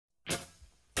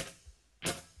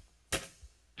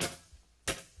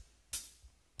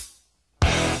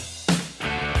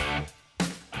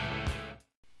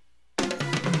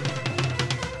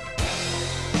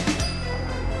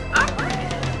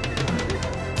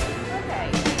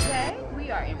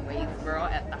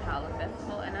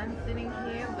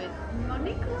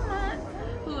Monique Lamont,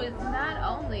 who is not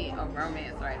only a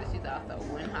romance writer, she's also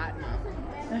one hot mom.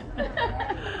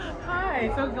 Hi,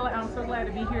 I'm so glad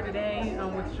to be here today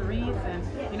with Cheris and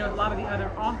a lot of the other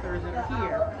authors that are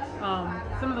here.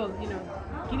 Some of those,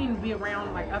 getting to be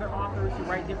around like other authors who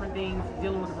write different things,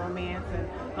 dealing with romance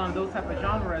and those type of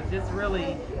genres, just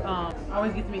really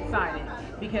always gets me excited,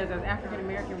 because as African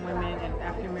American women and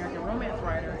African American romance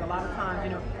writers, a lot of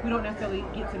times, we don't necessarily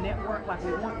get to network like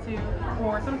we want to,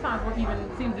 or sometimes we're even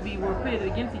seems to be we're pitted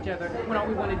against each other when all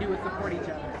we want to do is support each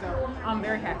other. So I'm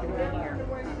very happy to be here.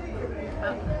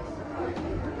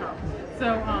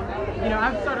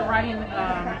 I've started writing,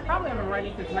 probably I've been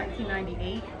writing since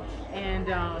 1998, and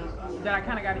that I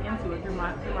kind of got into it through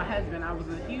my husband. I was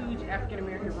a huge African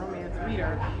American romance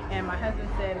reader, and my husband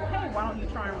said, hey, why don't you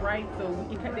try and write so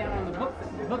we can cut down on the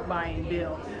book buying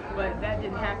bill? But that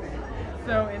didn't happen.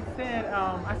 So instead,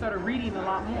 I started reading a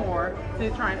lot more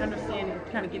to try and understand and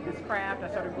kind of get this craft.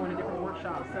 I started going to different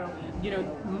workshops. So,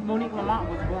 Monique Lamont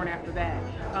was born after that.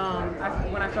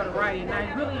 When I started writing, and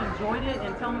I really enjoyed it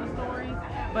and telling the stories,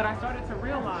 but I started to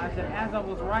realize that as I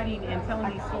was writing and telling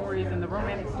these stories and the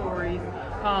romantic stories,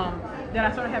 that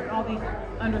I started having all these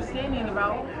understanding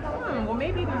about, well,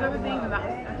 maybe there's other things, and the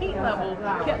heat level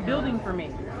kept building for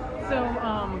me. So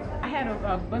I had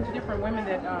a bunch of different women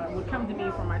that would come to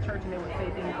me from my church, and they would say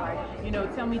things like,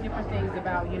 tell me different things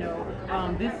about,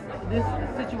 this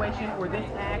situation or this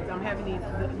act. I'm having these,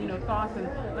 thoughts and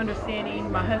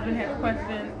understanding. My husband has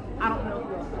questions. I don't know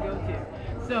who else to go to.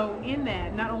 So in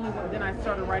that, not only then I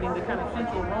started writing the kind of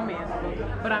central romance book,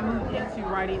 but I moved into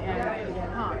writing as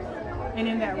Yvette Hines. And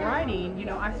in that writing,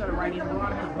 I started writing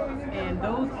erotica books, and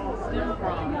those all stem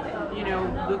from,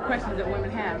 the questions that women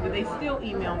have. But they still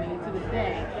email me to this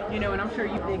day, and I'm sure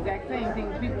you the exact same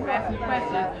things. People ask me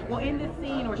questions. Well, in this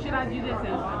scene, or should I do this?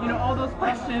 And all those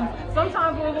questions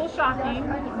sometimes were a little shocking,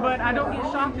 but I don't get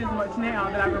shocked as much now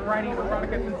that I've been writing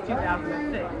erotica since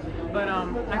 2006. But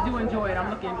I do enjoy it. I'm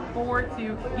looking forward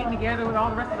to getting together with all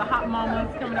the rest of the hot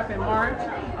mamas coming up in March.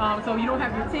 So if you don't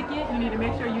have your ticket, you need to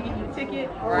make sure you get your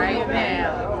ticket right now.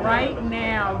 Right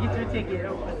now, get your ticket.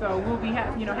 So we'll be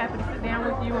happy to sit down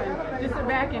with you and just sit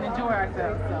back and enjoy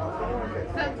ourselves.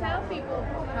 So tell people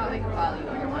how they can follow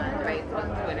you on Facebook,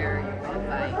 Twitter, your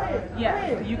website.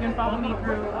 Yes, you can follow me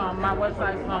through my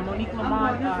website,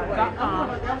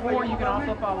 MoniqueLamont.com, or you can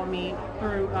also follow me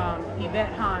through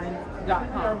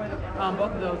YvetteHines.com.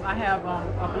 Both of those. I have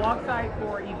a blog site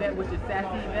for Yvette, which is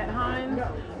Sassy Yvette Hines,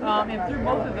 and through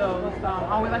both of those, I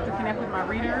always like to connect with my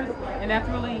readers, and that's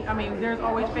really, there's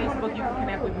always Facebook, you can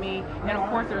connect with me, and of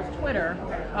course there's Twitter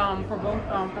for both,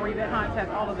 for Yvette Hines has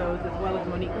all of those, as well as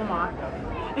Monique Lamont,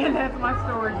 and that's My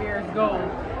Story Bears Gold.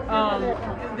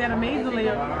 That amazingly,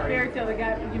 a fairy tale that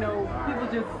got, people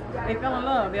just, they fell in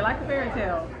love, they like the fairy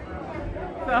tale.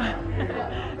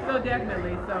 So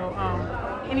definitely. So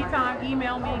anytime,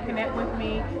 email me, connect with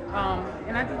me,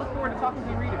 and I just look forward to talking to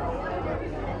your readers.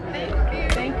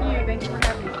 Thank you for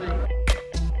having me.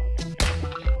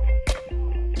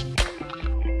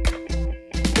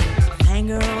 On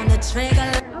the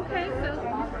trigger. Okay, so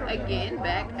again,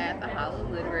 back at the Holla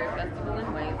Literary Festival in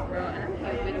Waynesboro, and I'm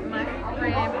here with my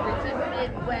friend Bridget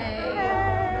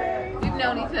Midway. We've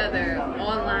known each other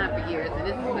online for years, and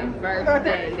this is the first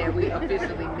day that we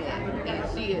officially met. And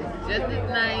she is just as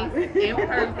nice in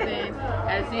person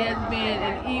as she has been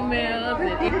in emails, and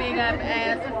anything I've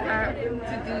asked her to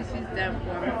do, she's done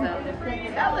for me. So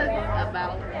tell us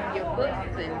about your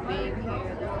books and being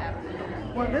here this afternoon.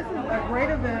 Well, this is a great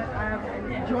event. I've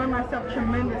enjoyed myself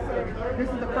tremendously. This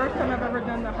is the first time I've ever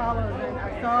done the Holla event.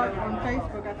 I saw it on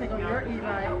Facebook, I think on your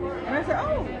e-write, and I said,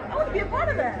 oh, I want to be a part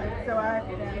of that. So I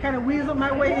kind of weaseled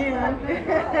my way in. She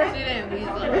didn't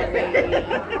weasel her way in.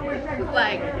 It's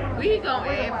like, we gonna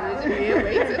add Bridget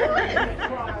Midway to the list.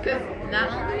 Because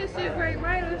not only is she a great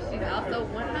writer, she's also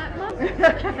one hot mother.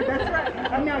 That's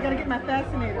right. I got to get my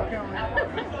fascinator going.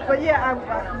 But yeah,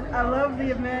 I love the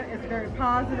event. It's very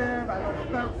positive. I love the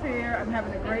folks here. I'm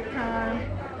having a great time.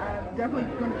 I'm definitely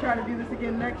going to try to do this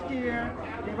again next year.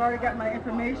 They've already got my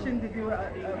information to do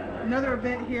another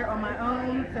event here on my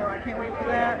own, so I can't wait for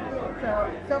that.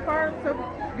 So far, so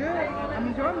good. I'm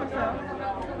enjoying myself.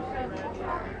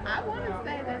 I want to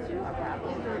say that you are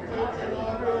probably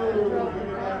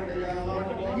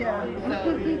yeah. So,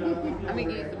 I'm going to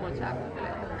give you some more chocolate for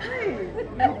that. Please.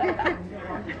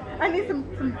 I need some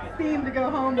steam to go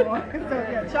home on. So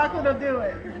yeah, chocolate will do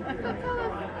it. So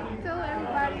tell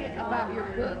everybody about your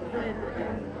books and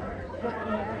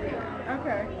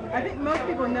Okay. I think most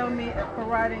people know me for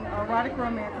writing erotic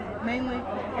romances, mainly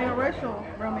interracial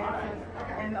romances,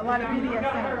 and a lot of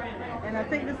BDSM. And I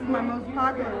think this is my most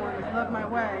popular one, is Love My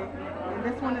Way. And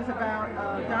this one is about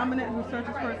a dominant who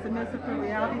searches for a submissive through a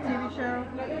reality TV show.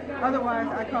 Otherwise,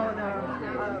 I call it a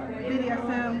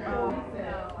BDSM,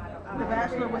 The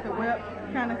Bachelor with a Whip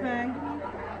kind of thing.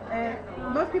 And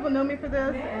most people know me for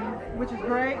this, and which is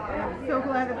great. And I'm so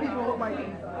glad that people like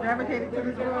gravitated to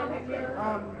this book.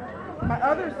 My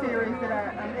other series that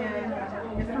I'm in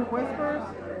is Through Whispers.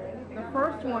 The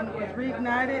first one was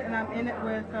Reignited, and I'm in it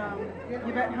with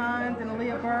Yvette Hines and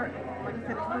Aaliyah Burt. Like I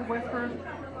said, it's Through Whispers.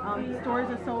 The stories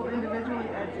are sold individually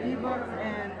as ebooks,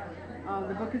 and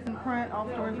the book is in print. All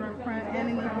stories are in print and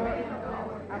in ebook.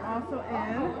 I'm also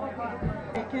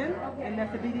in Aiken, and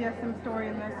that's a BDSM story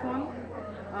in this one.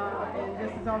 And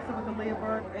this is also with Aaliyah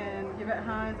Burt and Yvette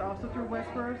Hines, also Through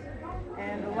Whispers.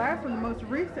 And the last one, the most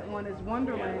recent one, is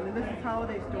Wonderland, and this is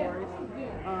Holiday Stories.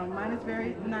 Mine is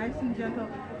very nice and gentle,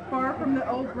 far from the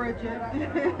old Bridget.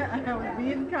 I was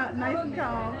being nice and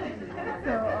calm.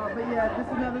 So, but yeah, this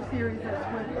is another series that's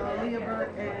with Aaliyah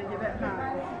Burt and Yvette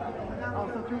Hines,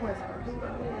 also Through Whispers.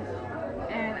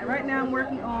 And right now I'm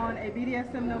working on a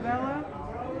BDSM novella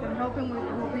that I'm hoping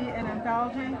will be an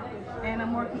anthology, and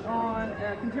I'm working on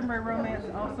a contemporary romance,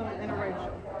 also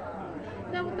interracial.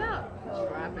 Now, without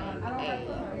dropping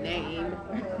a name,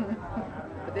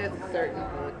 but there's a certain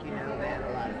book, you know, that a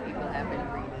lot of people have been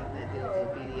reading that deals with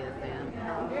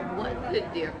BDSM. What's the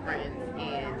difference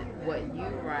in what you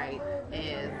write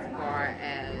as far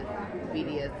as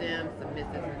BDSM,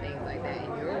 submissive, and things like that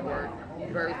in your work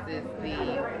versus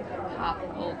the pop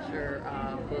culture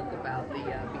book about the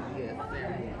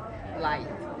BDSM life?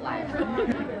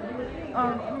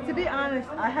 To be honest,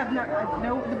 I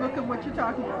know the book of what you're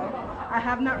talking about. I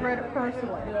have not read it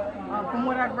personally. From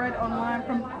what I've read online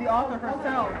from the author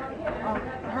herself,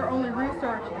 her only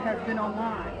research has been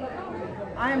online.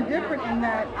 I am different in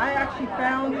that I actually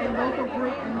found a local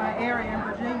group in my area in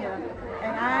Virginia,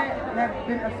 and I have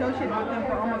been associated with them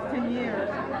for almost 10 years.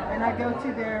 And I go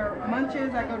to their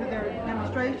munches, I go to their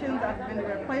demonstrations, I've been to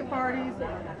their play parties,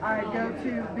 I go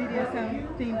to BDSM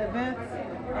themed events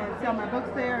and sell my books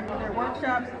there and do their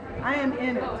workshops. I am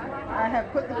in it. I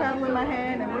have put the paddle in my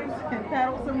hand and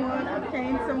paddled someone, I've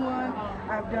caned someone,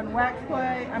 I've done wax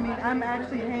play. I mean, I'm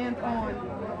actually hands-on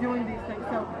doing these things.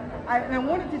 So I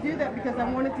wanted to do that because I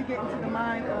wanted to get into the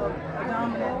mind of a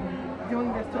dominant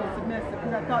doing this to a submissive,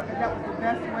 because I thought that was the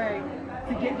best way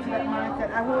to get into that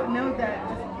mindset. I won't know that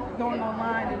just going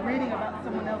online and reading about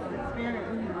someone else's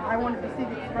experience. I wanted to see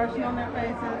the expression on their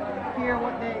faces, hear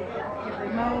if they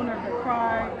moan or if they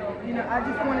cry. You know, I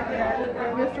just wanted that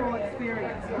visceral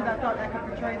experience because I thought I could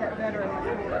portray that better in my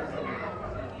stories.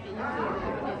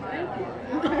 Thank you.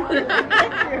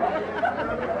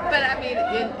 But I mean,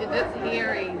 in just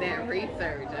hearing that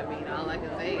research, I mean, all I can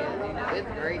say is, you know,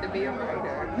 it's great to be a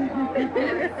writer.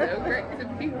 It's so great to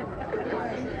be a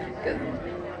writer.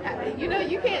 Because, you know,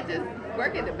 you can't just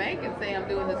work at the bank and say I'm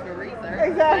doing this for research.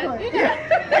 Exactly. But, you know.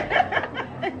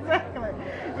 Exactly.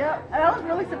 Yeah. And I was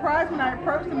really surprised when I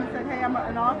approached them and said, hey, I'm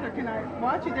an author, can I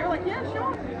watch you? They were like, yeah,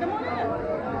 sure, come on in. I was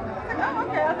like, oh,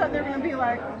 okay. I thought they were going to be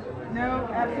like, no,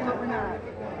 absolutely not.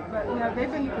 But, you know,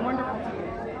 they've been wonderful to me.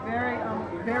 Very,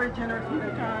 very generous with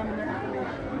their time and their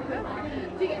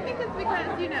information. Do you think it's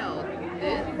because, you know,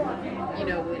 this, you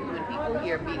know, when people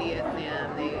hear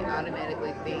BDSM, they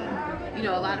automatically think, you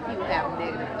know, a lot of people have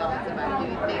negative thoughts about it.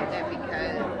 Do you think that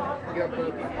because your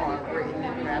books are written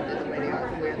and crafted the way they are,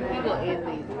 where the people in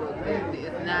these books,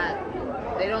 it's not,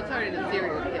 they don't turn into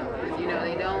serial killers, you know,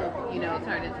 they don't, you know,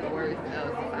 turn into the worst of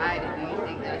society. Do you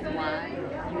think that's why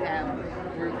you have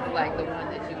groups like the one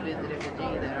that you visited in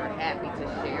Virginia that are happy to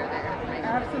share their information?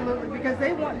 Absolutely, because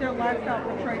they want their lifestyle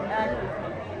portrayed accurately.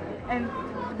 And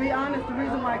to be honest, the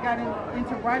reason why I got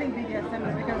into writing BDSM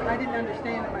is because I didn't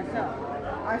understand it myself.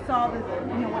 I saw this,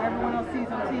 you know, what everyone else sees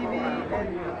on TV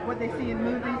and what they see in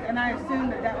movies, and I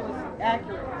assumed that was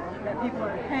accurate. That people are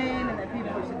in pain and that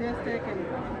people are sadistic and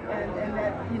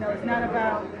that, you know, it's not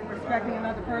about respecting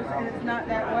another person, and it's not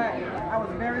that way. I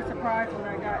was very surprised when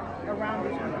I got around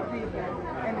this group of people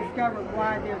and discovered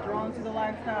why they're drawn to the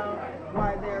lifestyle,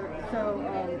 why they're so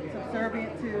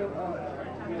subservient to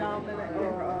dominant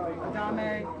or a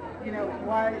dame, you know,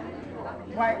 why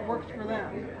it works for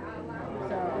them.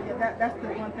 So yeah, that's the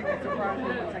one thing that surprised me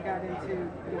once I got into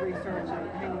the research and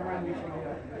hanging around these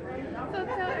people. So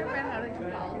tell everyone how they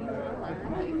can follow you online,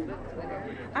 Facebook,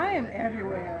 Twitter. I am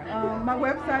everywhere. My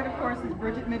website, of course, is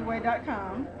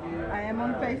BridgetMidway.com. I am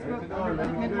on Facebook,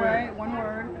 Bridget Midway, one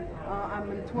word. I'm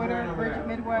on Twitter, Bridget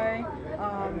Midway.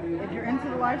 If you're into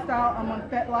the lifestyle, I'm on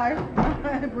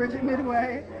FetLife, Bridget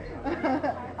Midway.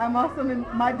 I'm also in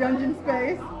my dungeon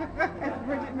space,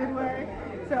 Bridget Midway.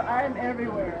 So I am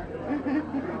everywhere.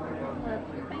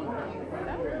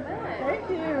 Thank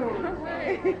you so much.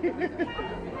 Thank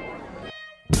you.